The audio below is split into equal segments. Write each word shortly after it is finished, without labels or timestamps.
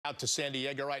out to San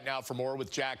Diego right now for more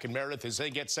with Jack and Meredith as they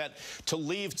get set to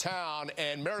leave town.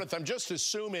 And Meredith, I'm just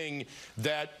assuming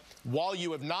that while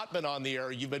you have not been on the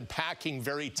air, you've been packing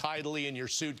very tidily in your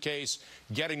suitcase,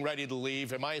 getting ready to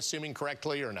leave. Am I assuming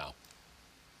correctly or no?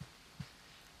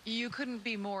 You couldn't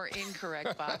be more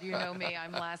incorrect, Bob. You know me.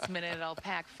 I'm last minute. I'll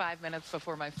pack 5 minutes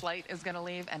before my flight is going to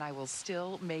leave, and I will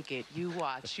still make it. You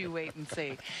watch. You wait and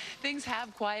see. Things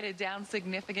have quieted down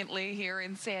significantly here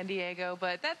in San Diego,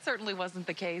 but that certainly wasn't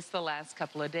the case the last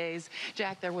couple of days.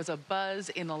 Jack, there was a buzz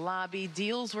in the lobby.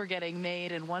 Deals were getting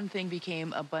made, and one thing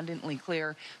became abundantly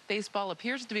clear. Baseball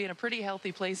appears to be in a pretty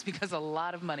healthy place because a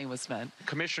lot of money was spent.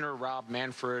 Commissioner Rob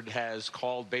Manfred has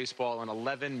called baseball an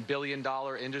 $11 billion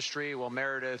industry. Well,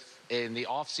 Meredith, in the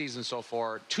offseason so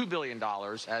far, $2 billion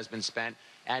has been spent,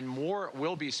 and more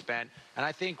will be spent. And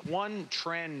I think one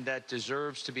trend that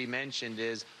deserves to be mentioned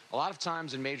is a lot of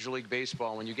times in Major League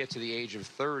Baseball, when you get to the age of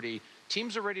 30,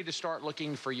 teams are ready to start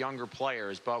looking for younger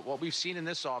players. But what we've seen in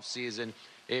this offseason,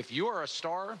 if you are a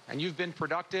star and you've been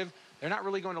productive, they're not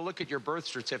really going to look at your birth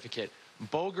certificate.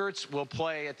 Bogarts will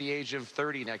play at the age of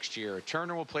 30 next year.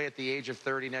 Turner will play at the age of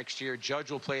 30 next year.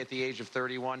 Judge will play at the age of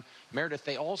 31. Meredith,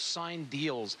 they all signed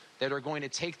deals that are going to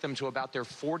take them to about their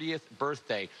 40th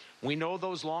birthday. We know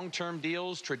those long-term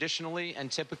deals traditionally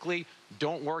and typically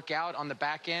don't work out on the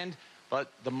back end,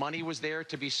 but the money was there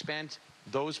to be spent.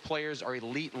 Those players are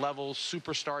elite-level,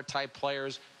 superstar-type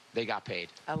players. They got paid.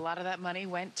 A lot of that money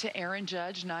went to Aaron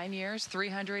Judge, 9 years,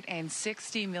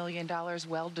 $360 million,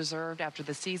 well-deserved after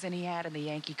the season he had and the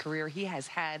Yankee career he has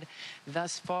had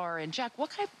thus far. And, Jack, what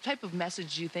type of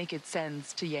message do you think it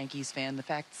sends to Yankees fans, the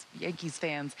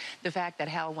fact that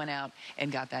Hal went out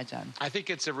and got that done? I think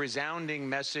it's a resounding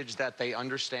message that they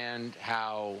understand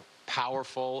how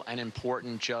powerful and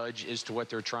important Judge is to what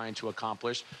they're trying to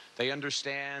accomplish. They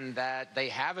understand that they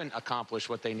haven't accomplished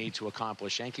what they need to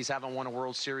accomplish. Yankees haven't won a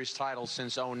World Series title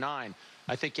since '09.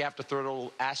 I think you have to throw a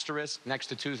little asterisk next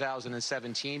to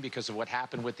 2017 because of what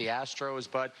happened with the Astros.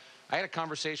 But I had a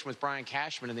conversation with Brian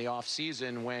Cashman in the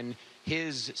offseason when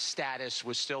his status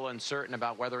was still uncertain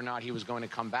about whether or not he was going to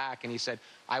come back. And he said,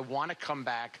 I want to come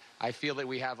back. I feel that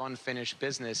we have unfinished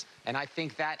business. And I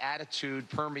think that attitude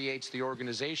permeates the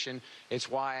organization. It's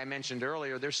why I mentioned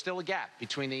earlier there's still a gap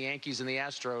between the Yankees and the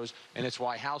Astros. And it's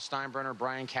why Hal Steinbrenner,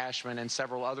 Brian Cashman, and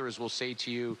several others will say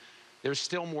to you, there's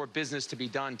still more business to be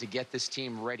done to get this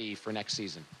team ready for next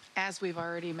season. As we've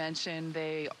already mentioned,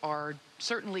 they are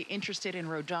certainly interested in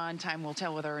Rodon. Time will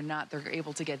tell whether or not they're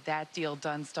able to get that deal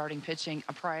done. Starting pitching,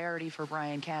 a priority for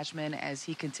Brian Cashman as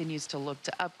he continues to look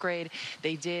to upgrade.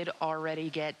 They did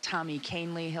already get Tommy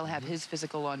Kahnle. He'll have his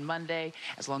physical on Monday.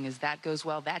 As long as that goes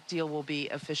well, that deal will be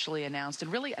officially announced.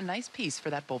 And really a nice piece for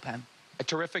that bullpen. A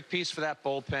terrific piece for that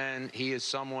bullpen. He is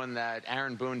someone that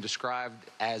Aaron Boone described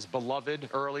as beloved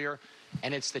earlier,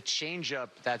 and it's the changeup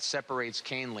that separates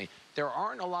Kahnle. There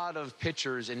aren't a lot of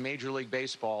pitchers in Major League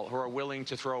Baseball who are willing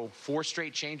to throw 4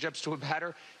 straight changeups to a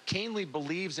batter. Kahnle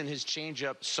believes in his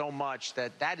changeup so much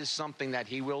that that is something that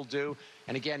he will do.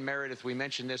 And again, Meredith, we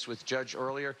mentioned this with Judge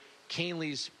earlier.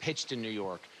 Kahnle's pitched in New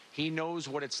York. He knows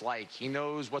what it's like. He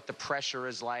knows what the pressure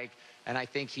is like. And I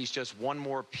think he's just one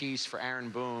more piece for Aaron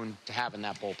Boone to have in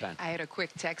that bullpen. I had a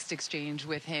quick text exchange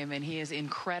with him, and he is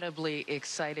incredibly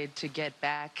excited to get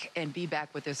back and be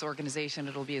back with this organization.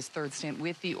 It'll be his 3rd stint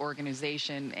with the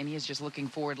organization, and he is just looking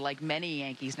forward, like many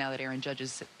Yankees, now that Aaron Judge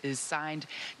is signed,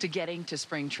 to getting to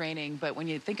spring training. But when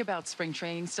you think about spring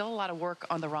training, still a lot of work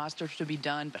on the roster to be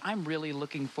done, but I'm really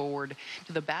looking forward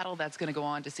to the battle that's going to go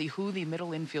on to see who the middle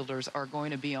infielders are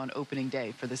going to be on opening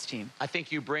day for this team. I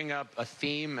think you bring up a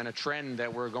theme and a trend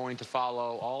that we're going to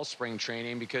follow all spring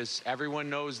training because everyone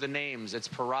knows the names. It's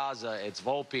Peraza, it's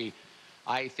Volpe.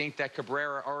 I think that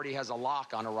Cabrera already has a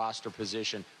lock on a roster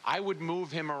position. I would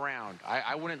move him around.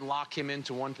 I wouldn't lock him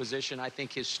into one position. I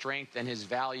think his strength and his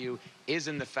value is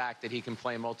in the fact that he can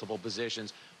play multiple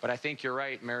positions. But I think you're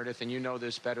right, Meredith, and you know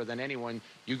this better than anyone.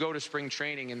 You go to spring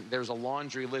training, and there's a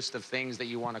laundry list of things that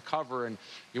you want to cover, and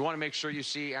you want to make sure you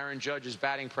see Aaron Judge's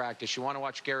batting practice. You want to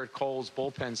watch Garrett Cole's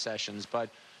bullpen sessions, but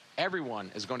everyone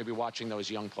is going to be watching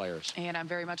those young players. And I'm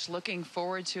very much looking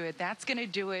forward to it. That's going to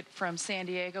do it from San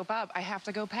Diego. Bob, I have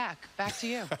to go pack. Back to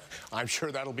you. I'm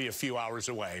sure that'll be a few hours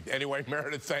away. Anyway,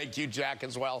 Meredith, thank you. Jack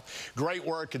as well. Great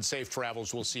work and safe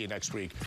travels. We'll see you next week.